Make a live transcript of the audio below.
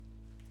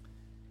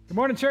Good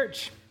morning,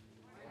 church.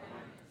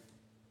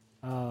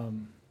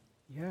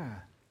 Yeah.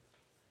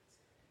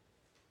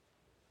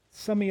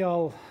 Some of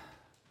y'all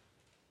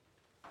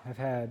have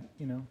had,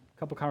 a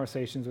couple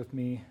conversations with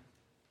me,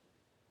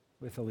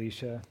 with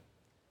Alicia,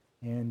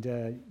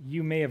 and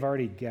you may have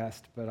already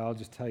guessed, but I'll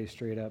just tell you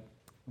straight up.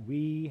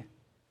 We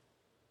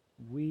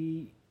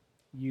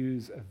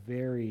use a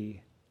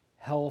very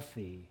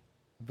healthy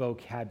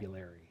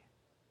vocabulary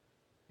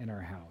in our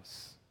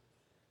house.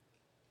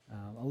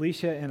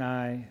 Alicia and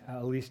I,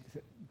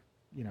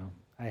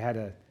 I had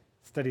to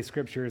study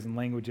scriptures and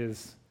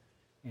languages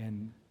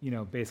and,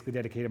 basically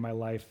dedicated my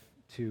life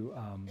to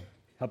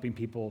helping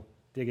people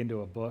dig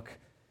into a book.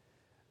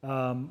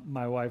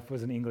 My wife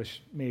was an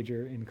English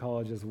major in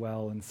college as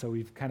well, and so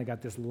we've kind of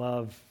got this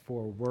love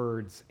for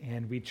words,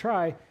 and we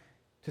try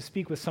to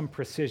speak with some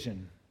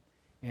precision.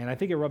 And I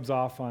think it rubs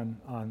off on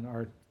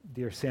our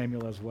dear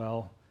Samuel as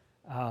well.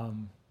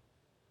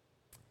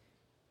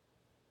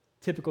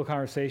 Typical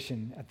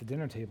conversation at the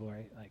dinner table,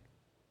 right? Like,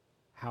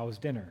 how's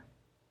dinner?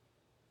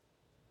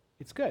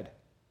 It's good.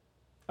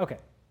 Okay.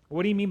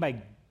 What do you mean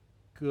by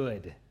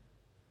good?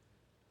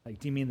 Like,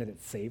 do you mean that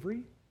it's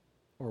savory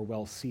or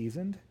well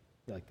seasoned?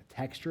 You like the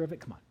texture of it?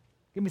 Come on.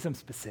 Give me some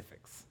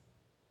specifics.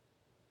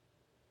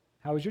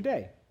 How was your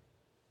day?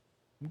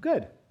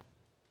 Good.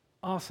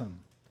 Awesome.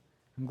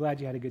 I'm glad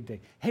you had a good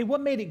day. Hey,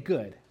 what made it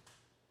good?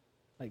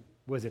 Like,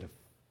 was it a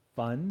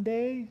fun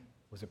day?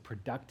 Was it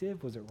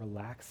productive? Was it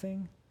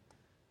relaxing?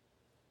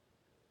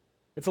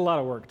 It's a lot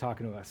of work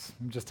talking to us,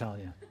 I'm just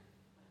telling you.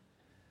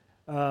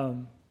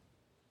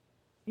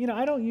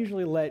 I don't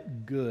usually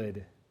let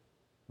good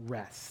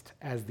rest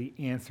as the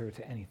answer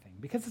to anything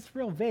because it's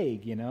real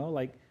vague,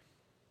 Like,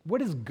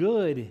 what does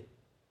good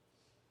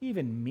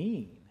even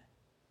mean?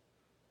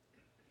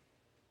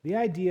 The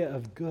idea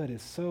of good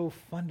is so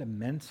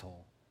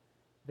fundamental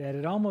that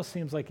it almost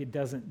seems like it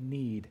doesn't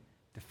need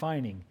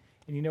defining.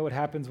 And you know what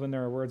happens when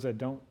there are words that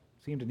don't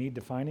seem to need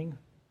defining?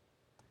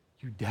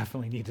 You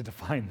definitely need to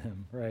define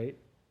them, right?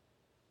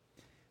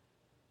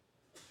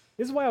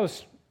 This is why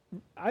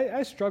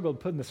I struggled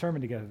putting the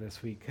sermon together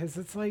this week, because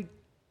it's like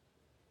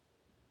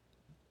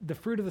the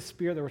fruit of the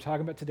Spirit that we're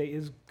talking about today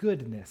is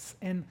goodness.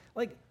 And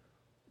like,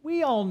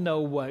 we all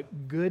know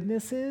what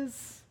goodness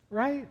is,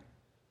 right?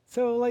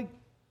 So like,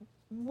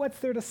 what's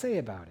there to say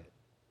about it?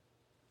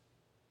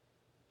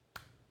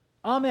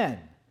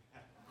 Amen.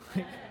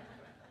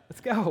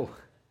 Let's go.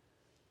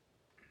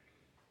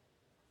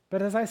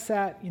 But as I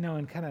sat,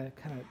 and kind of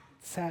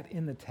sat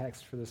in the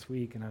text for this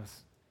week, and I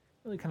was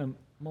really kind of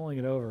mulling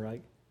it over,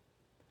 like,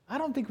 I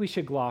don't think we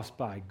should gloss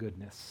by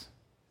goodness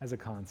as a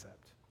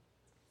concept.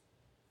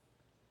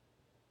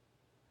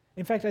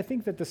 In fact, I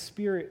think that the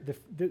Spirit,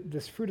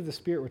 this fruit of the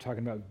Spirit we're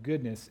talking about,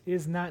 goodness,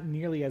 is not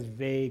nearly as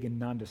vague and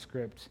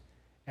nondescript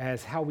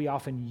as how we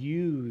often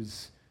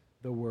use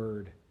the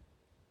word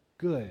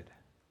good.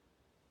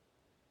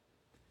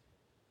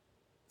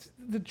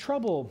 The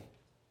trouble,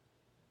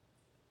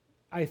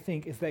 I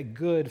think, is that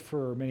good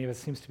for many of us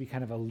seems to be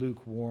kind of a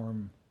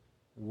lukewarm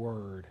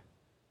word,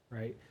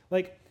 right?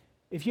 Like,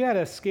 if you had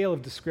a scale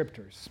of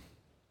descriptors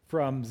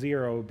from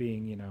 0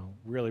 being,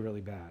 really,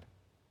 really bad,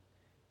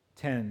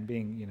 10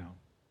 being,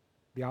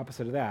 the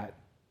opposite of that,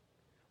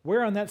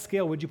 where on that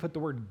scale would you put the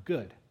word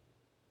good?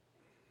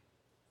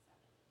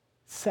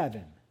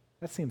 7.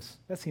 That seems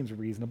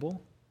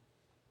reasonable.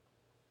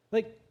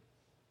 Like,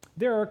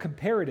 there are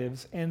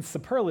comparatives and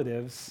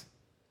superlatives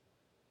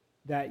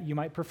that you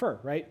might prefer,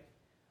 right?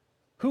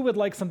 Who would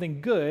like something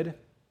good,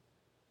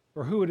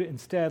 or who would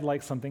instead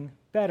like something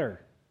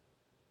better?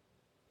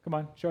 Come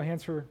on, show of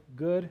hands for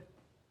good.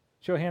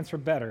 Show of hands for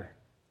better.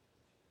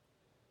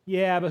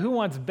 Yeah, but who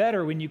wants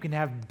better when you can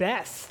have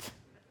best?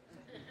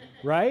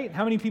 Right?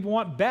 How many people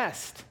want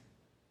best?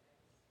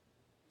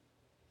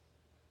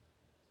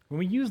 When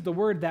we use the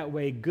word that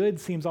way,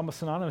 good seems almost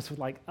synonymous with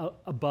like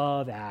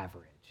above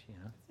average.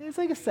 It's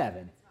like a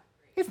 7.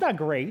 It's not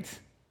great.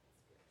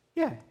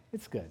 Yeah,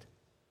 it's good.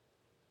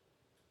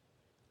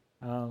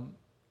 But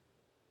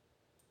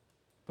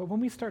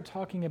when we start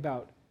talking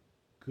about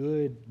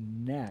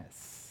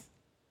goodness,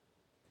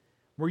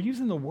 we're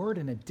using the word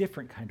in a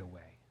different kind of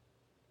way.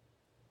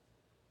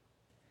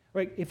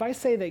 Right? If I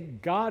say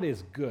that God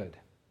is good,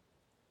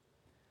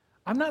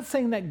 I'm not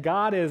saying that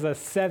God is a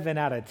 7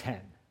 out of 10.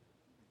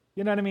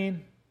 You know what I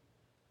mean?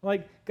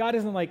 Like, God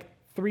isn't like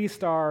 3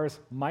 stars,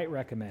 might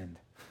recommend,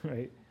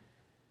 right?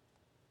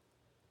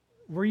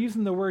 We're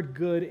using the word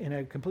good in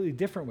a completely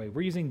different way.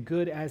 We're using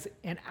good as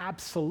an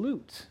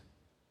absolute.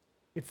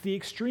 It's the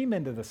extreme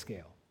end of the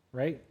scale,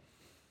 right?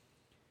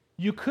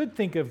 You could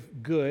think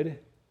of good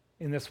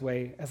in this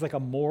way as like a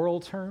moral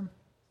term.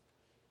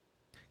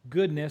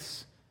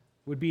 Goodness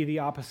would be the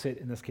opposite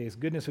in this case.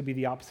 Goodness would be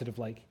the opposite of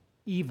like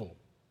evil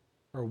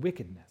or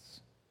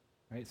wickedness,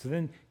 right? So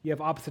then you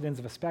have opposite ends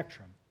of a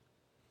spectrum.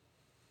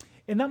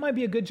 And that might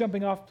be a good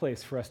jumping off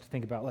place for us to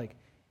think about, like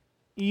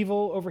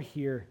evil over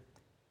here,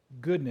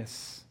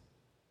 goodness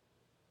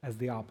as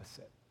the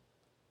opposite.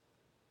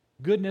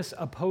 Goodness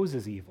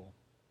opposes evil.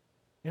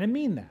 And I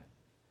mean that.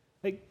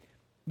 Like,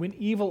 when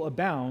evil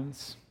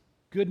abounds,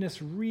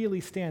 goodness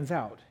really stands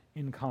out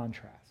in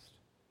contrast.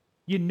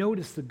 You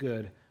notice the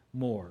good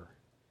more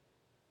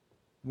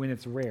when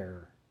it's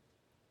rare.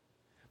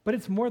 But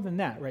it's more than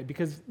that, right?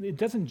 Because it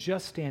doesn't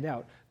just stand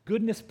out.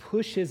 Goodness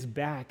pushes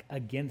back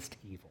against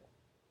evil.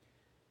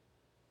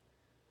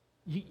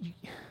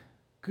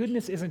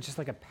 Goodness isn't just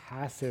like a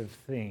passive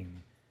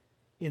thing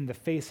in the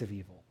face of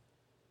evil.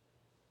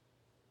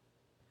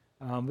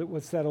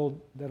 What's that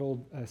old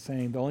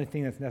saying? The only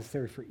thing that's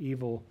necessary for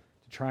evil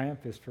to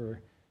triumph is for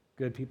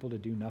good people to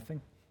do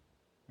nothing,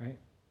 right?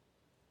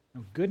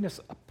 No, goodness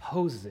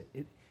opposes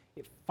it.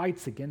 It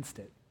fights against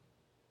it.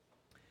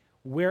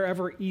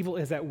 Wherever evil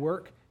is at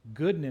work,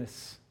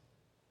 goodness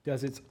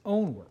does its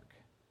own work.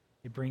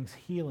 It brings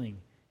healing.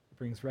 It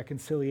brings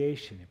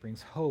reconciliation. It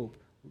brings hope,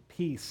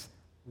 peace,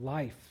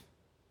 life.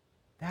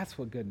 That's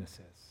what goodness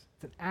is.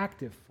 It's an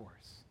active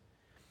force.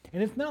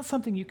 And it's not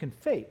something you can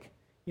fake,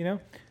 you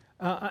know?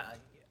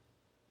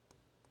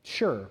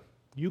 Sure,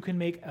 you can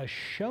make a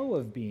show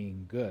of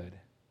being good,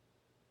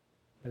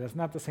 but that's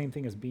not the same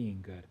thing as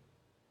being good.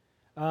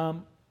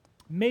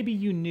 Maybe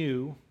you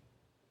knew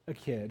a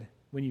kid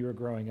when you were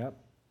growing up.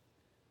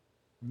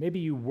 Maybe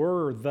you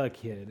were the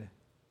kid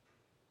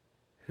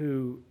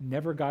who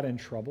never got in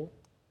trouble,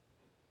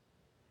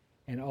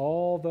 and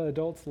all the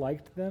adults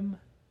liked them,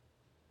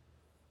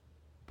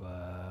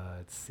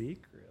 but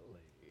secretly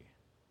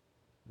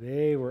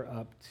they were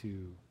up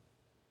to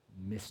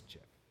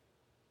mischief.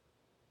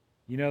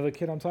 You know the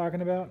kid I'm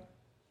talking about?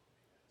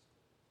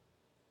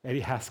 Eddie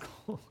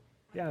Haskell.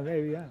 Yeah,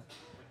 maybe, yeah.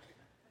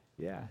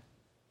 Yeah.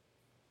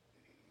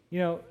 You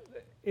know,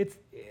 it's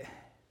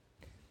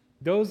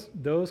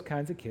those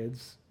kinds of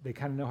kids, they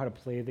kind of know how to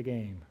play the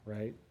game,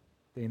 right?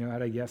 They know how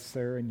to yes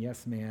sir and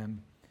yes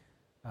ma'am.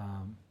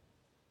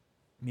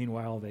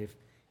 Meanwhile,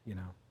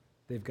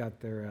 they've got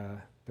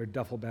their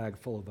duffel bag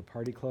full of the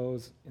party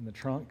clothes in the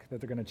trunk that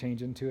they're going to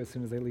change into as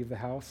soon as they leave the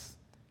house,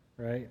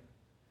 right?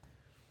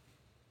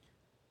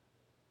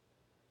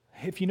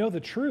 If you know the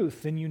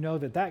truth, then you know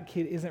that that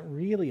kid isn't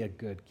really a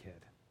good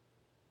kid.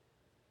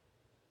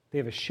 They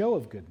have a show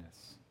of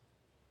goodness,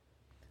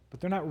 but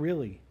they're not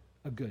really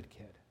a good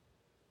kid.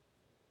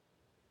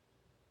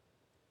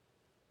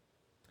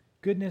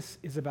 Goodness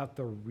is about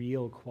the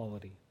real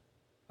quality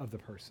of the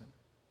person.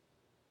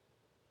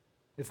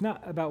 It's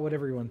not about what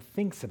everyone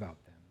thinks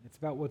about them. It's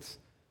about what's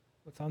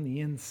on the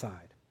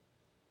inside.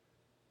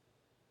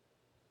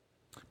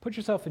 Put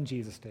yourself in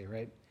Jesus' day,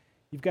 right?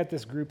 You've got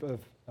this group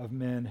of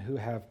men who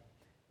have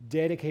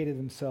dedicated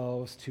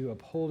themselves to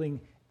upholding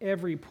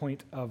every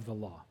point of the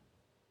law.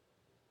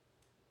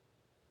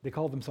 They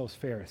called themselves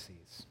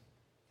Pharisees.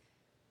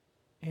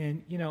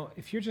 And, you know,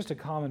 if you're just a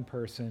common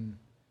person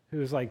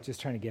who is like just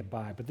trying to get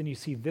by, but then you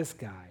see this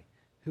guy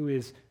who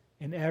is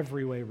in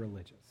every way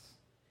religious,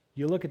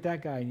 you look at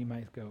that guy and you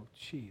might go,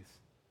 geez,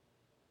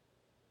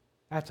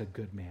 that's a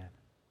good man.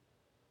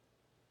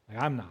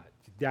 Like, I'm not.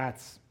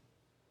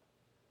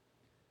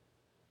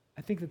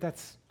 I think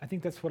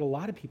that's what a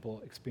lot of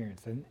people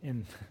experience.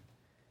 And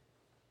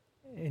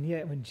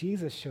yet when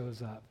Jesus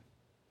shows up,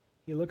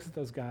 he looks at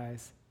those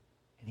guys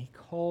and he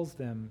calls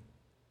them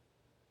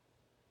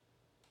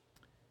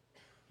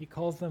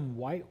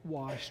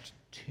whitewashed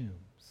tombs.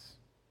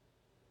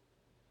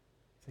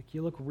 It's like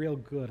you look real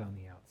good on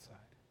the outside,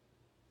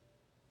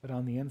 but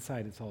on the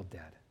inside it's all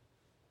dead.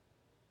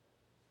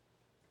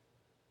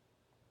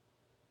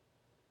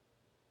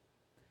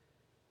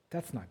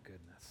 That's not goodness.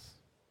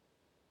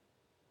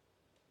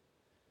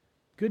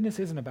 Goodness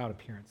isn't about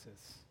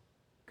appearances.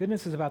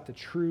 Goodness is about the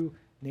true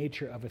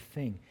nature of a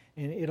thing,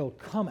 and it'll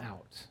come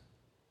out,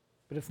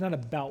 but it's not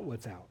about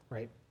what's out,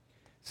 right?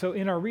 So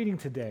in our reading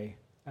today,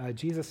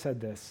 Jesus said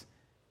this.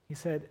 He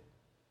said,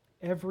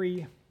 let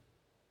me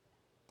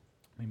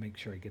make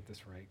sure I get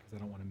this right because I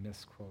don't want to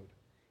misquote.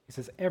 He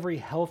says, every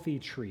healthy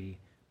tree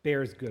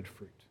bears good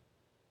fruit.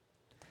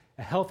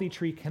 A healthy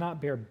tree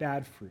cannot bear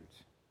bad fruit,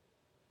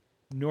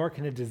 nor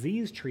can a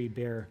diseased tree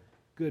bear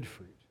good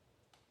fruit.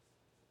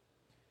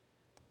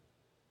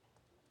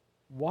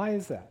 Why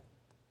is that?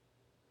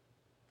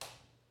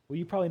 Well,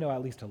 you probably know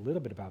at least a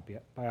little bit about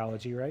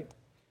biology, right?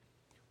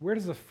 Where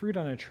does the fruit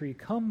on a tree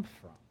come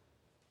from?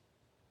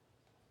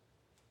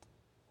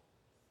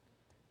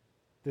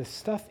 The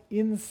stuff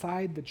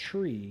inside the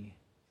tree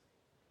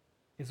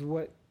is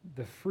what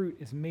the fruit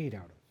is made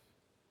out of.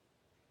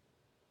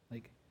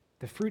 Like,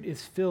 the fruit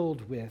is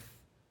filled with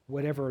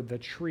whatever the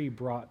tree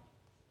brought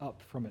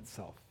up from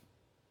itself.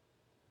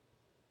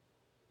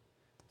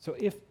 So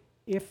if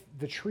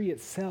the tree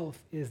itself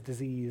is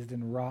diseased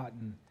and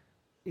rotten,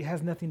 it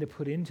has nothing to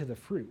put into the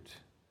fruit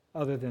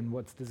other than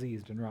what's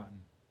diseased and rotten.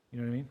 You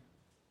know what I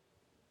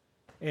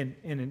mean?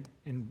 And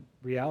in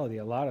reality,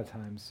 a lot of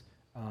times,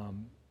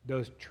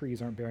 those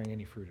trees aren't bearing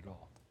any fruit at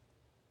all.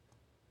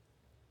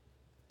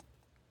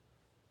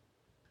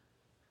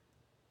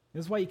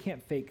 This is why you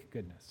can't fake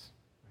goodness.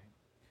 Right?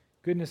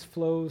 Goodness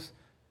flows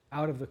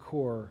out of the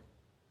core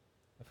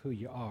of who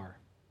you are.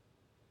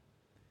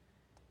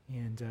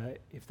 And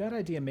if that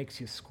idea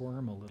makes you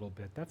squirm a little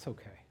bit, that's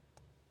okay,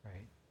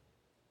 right?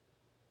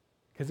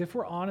 Because if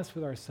we're honest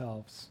with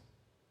ourselves,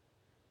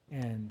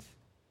 And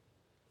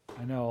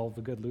I know all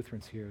the good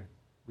Lutherans here,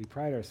 we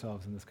pride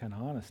ourselves in this kind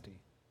of honesty.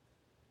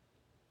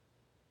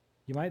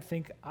 You might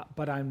think,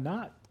 but I'm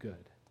not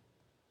good.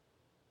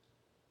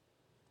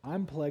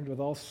 I'm plagued with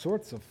all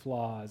sorts of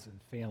flaws and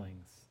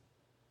failings.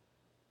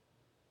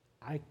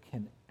 I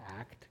can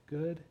act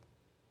good,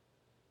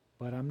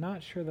 but I'm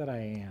not sure that I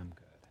am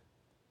good.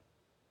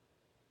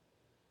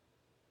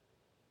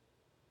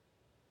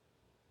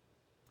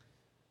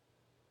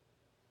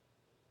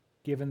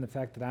 Given the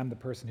fact that I'm the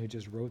person who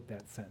just wrote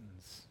that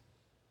sentence,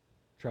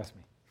 trust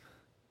me,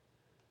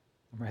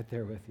 I'm right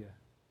there with you.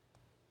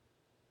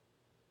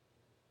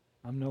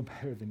 I'm no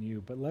better than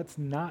you, but let's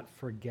not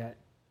forget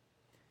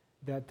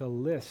that the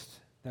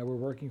list that we're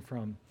working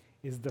from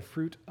is the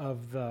fruit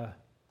of the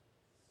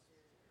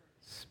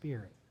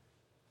Spirit.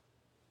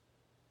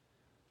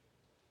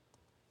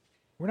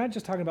 We're not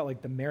just talking about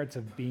like the merits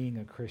of being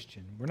a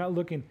Christian. We're not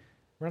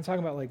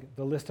talking about like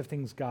the list of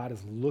things God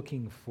is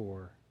looking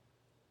for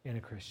in a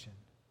Christian.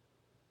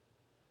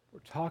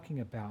 We're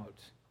talking about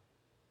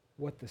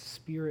what the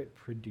Spirit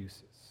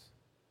produces.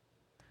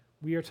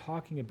 We are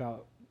talking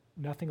about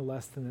nothing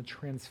less than the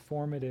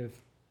transformative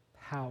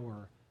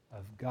power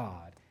of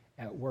God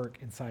at work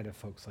inside of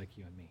folks like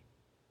you and me.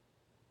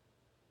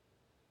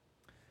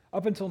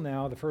 Up until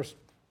now, the first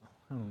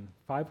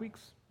 5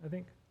 weeks, I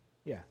think,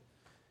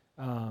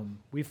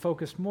 we've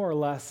focused more or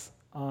less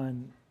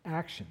on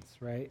actions,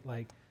 right?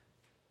 Like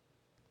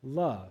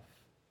love,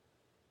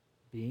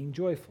 being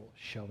joyful,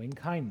 showing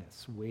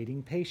kindness,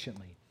 waiting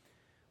patiently.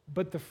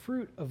 But the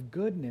fruit of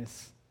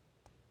goodness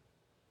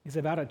is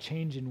about a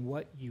change in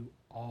what you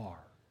are.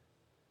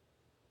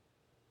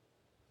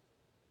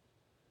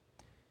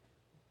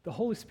 The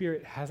Holy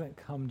Spirit hasn't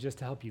come just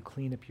to help you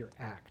clean up your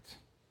act,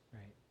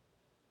 right?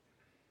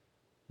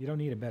 You don't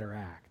need a better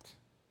act.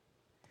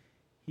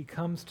 He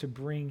comes to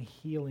bring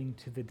healing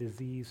to the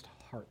diseased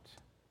heart.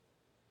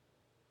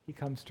 He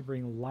comes to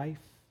bring life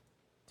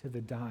to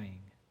the dying,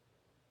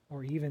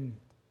 or even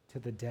to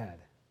the dead.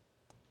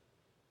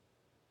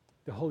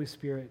 The Holy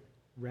Spirit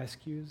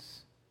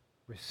rescues,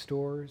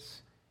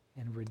 restores,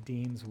 and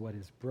redeems what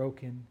is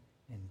broken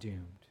and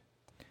doomed.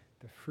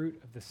 The fruit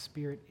of the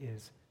Spirit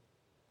is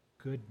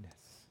goodness.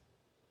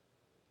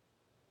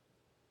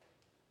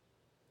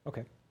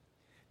 Okay.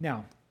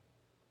 Now,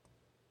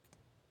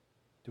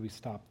 do we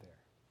stop there?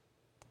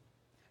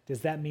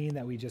 Does that mean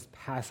that we just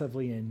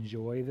passively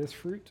enjoy this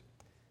fruit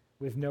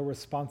with no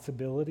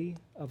responsibility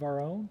of our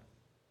own?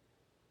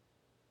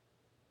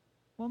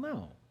 Well, no,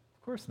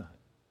 of course not.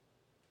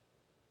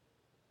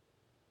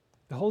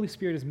 The Holy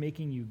Spirit is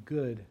making you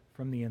good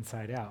from the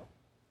inside out,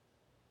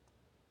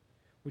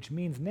 which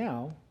means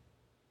now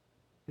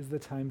is the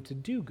time to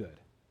do good,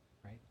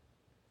 right?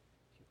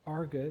 If you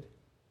are good,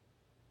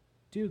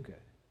 do good.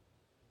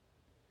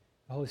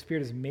 The Holy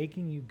Spirit is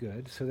making you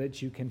good so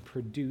that you can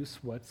produce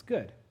what's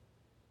good.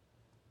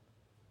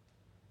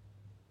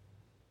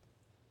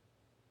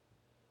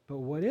 But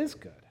what is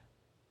good?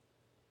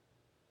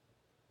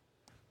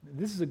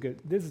 This is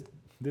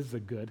a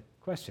good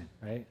question,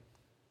 right?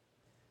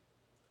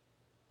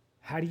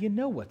 How do you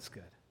know what's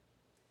good?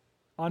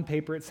 On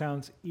paper, it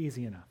sounds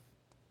easy enough,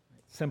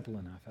 right? Simple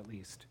enough, at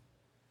least.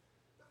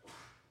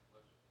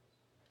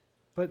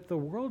 But the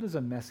world is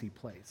a messy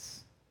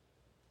place.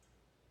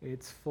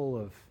 It's full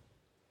of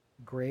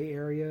gray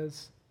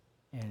areas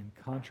and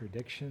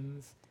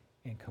contradictions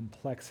and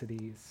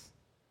complexities.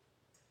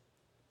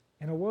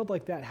 In a world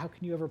like that, how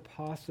can you ever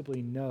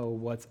possibly know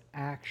what's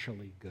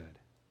actually good?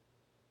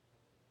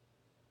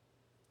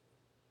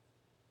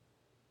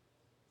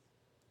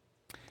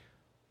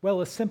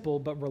 Well, a simple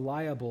but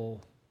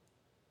reliable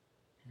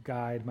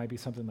guide might be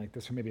something like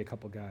this, or maybe a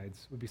couple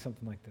guides would be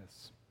something like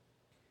this.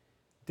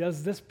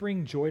 Does this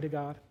bring joy to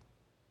God?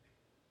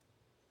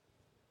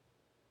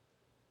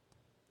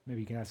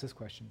 Maybe you can ask this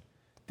question.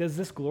 Does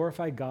this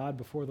glorify God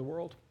before the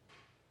world?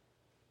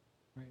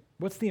 Right?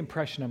 What's the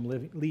impression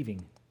I'm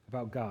leaving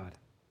about God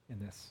in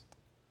this?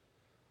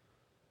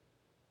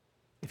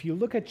 If you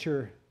look at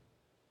your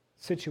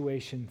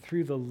situation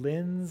through the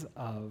lens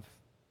of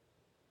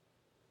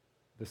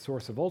the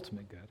source of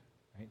ultimate good,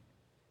 right?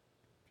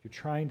 If you're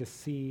trying to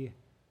see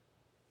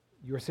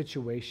your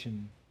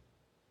situation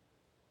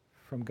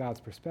from God's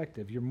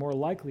perspective, you're more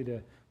likely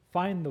to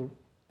find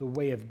the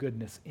way of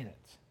goodness in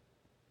it.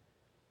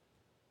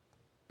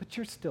 But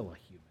you're still a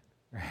human,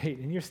 right?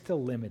 And you're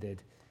still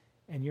limited,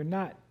 and you're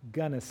not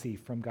gonna see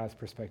from God's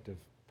perspective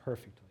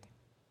perfectly.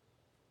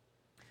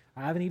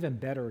 I have an even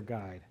better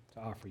guide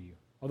to offer you,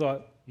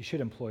 although you should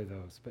employ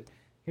those, but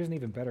here's an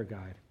even better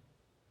guide.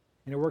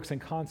 And it works in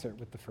concert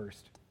with the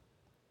first.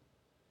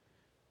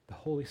 The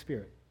Holy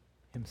Spirit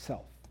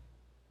himself.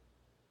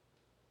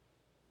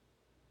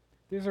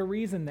 There's a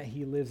reason that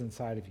he lives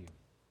inside of you.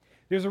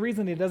 There's a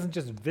reason he doesn't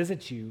just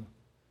visit you,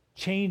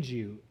 change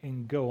you,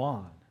 and go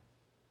on.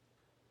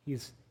 He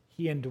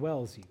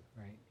indwells you,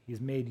 right?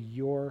 He's made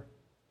your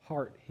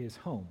heart his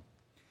home.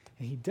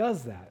 And he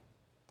does that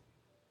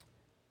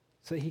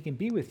so that he can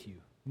be with you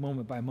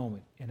moment by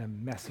moment in a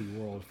messy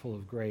world full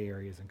of gray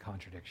areas and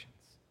contradictions.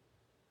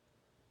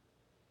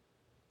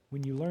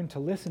 when you learn to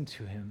listen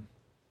to him,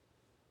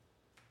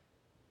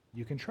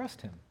 you can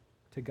trust him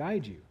to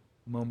guide you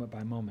moment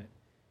by moment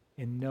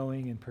in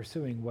knowing and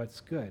pursuing what's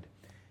good.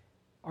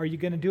 Are you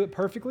going to do it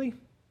perfectly?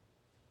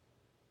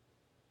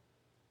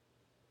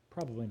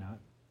 Probably not.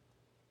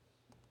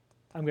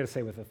 I'm going to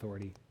say with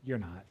authority, you're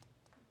not.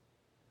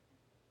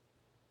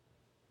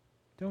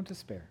 Don't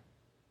despair,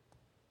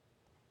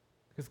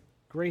 because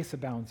grace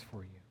abounds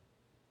for you.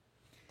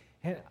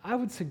 And I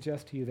would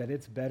suggest to you that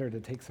it's better to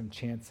take some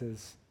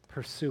chances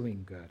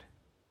pursuing good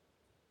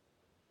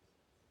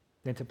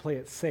than to play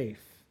it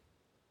safe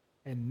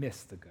and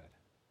miss the good.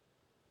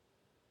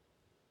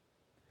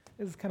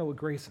 This is kind of what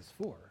grace is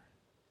for.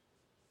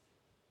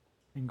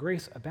 And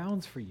grace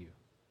abounds for you.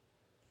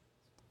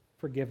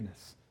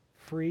 Forgiveness,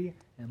 free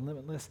and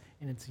limitless,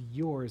 and it's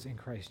yours in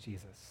Christ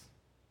Jesus.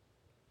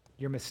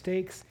 Your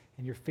mistakes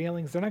and your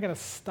failings, they're not going to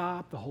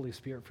stop the Holy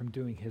Spirit from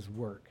doing his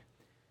work.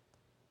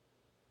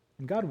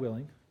 And God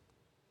willing,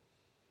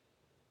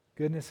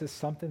 goodness is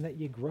something that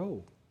you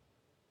grow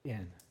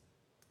in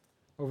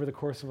over the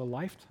course of a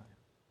lifetime.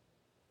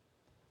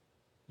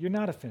 You're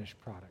not a finished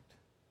product.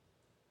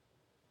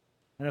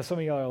 I know some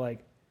of y'all are like,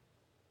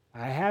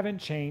 I haven't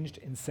changed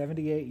in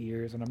 78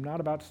 years, and I'm not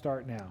about to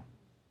start now.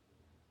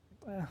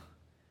 Well,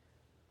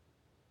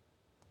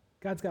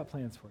 God's got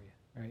plans for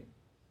you, right?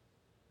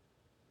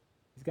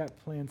 He's got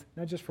plans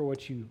not just for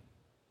what you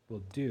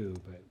will do,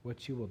 but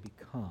what you will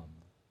become.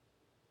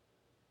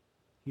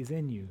 He's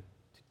in you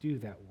to do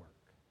that work.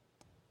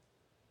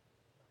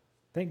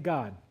 Thank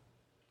God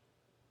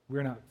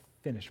we're not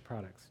finished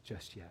products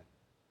just yet.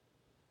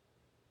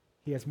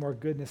 He has more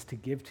goodness to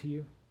give to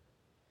you.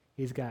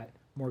 He's got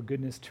more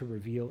goodness to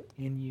reveal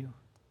in you.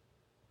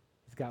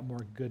 He's got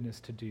more goodness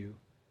to do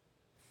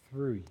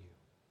through you.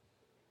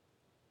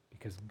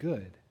 Because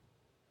good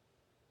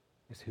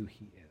is who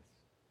he is.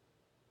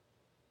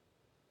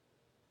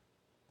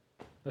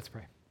 Let's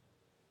pray.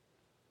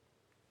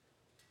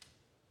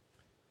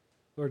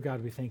 Lord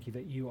God, we thank you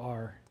that you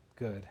are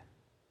good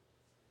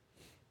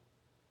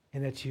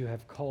and that you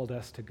have called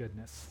us to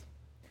goodness.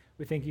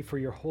 We thank you for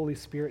your Holy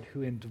Spirit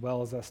who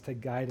indwells us to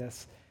guide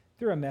us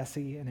through a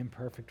messy and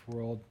imperfect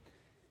world,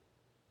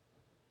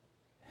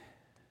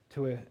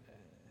 to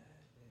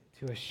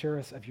assure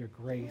us of your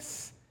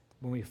grace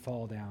when we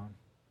fall down.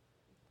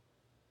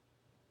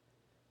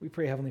 We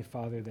pray, Heavenly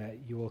Father, that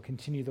you will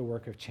continue the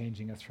work of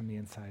changing us from the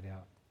inside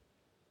out,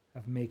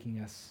 of making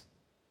us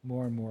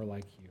more and more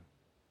like you,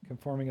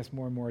 conforming us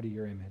more and more to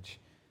your image,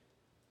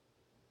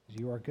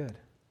 because you are good.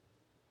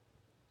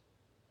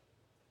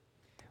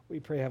 We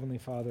pray, Heavenly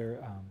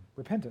Father,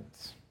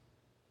 repentance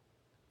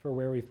for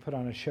where we've put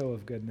on a show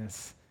of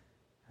goodness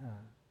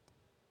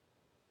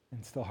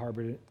and still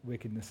harbored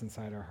wickedness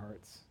inside our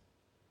hearts.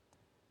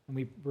 And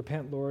we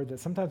repent, Lord, that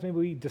sometimes maybe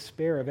we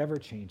despair of ever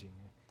changing.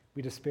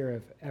 We despair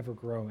of ever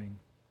growing.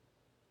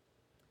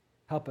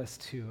 Help us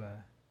to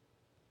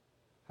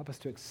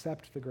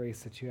accept the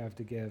grace that you have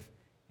to give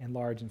in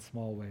large and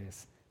small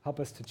ways. Help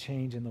us to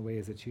change in the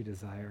ways that you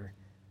desire.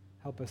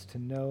 Help us to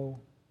know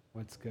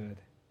what's good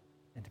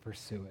and to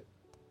pursue it.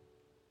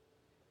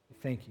 We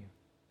thank you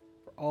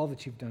for all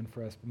that you've done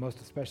for us, but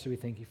most especially we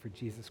thank you for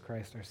Jesus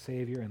Christ, our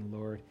Savior and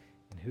Lord,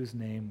 in whose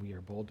name we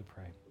are bold to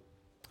pray.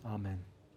 Amen.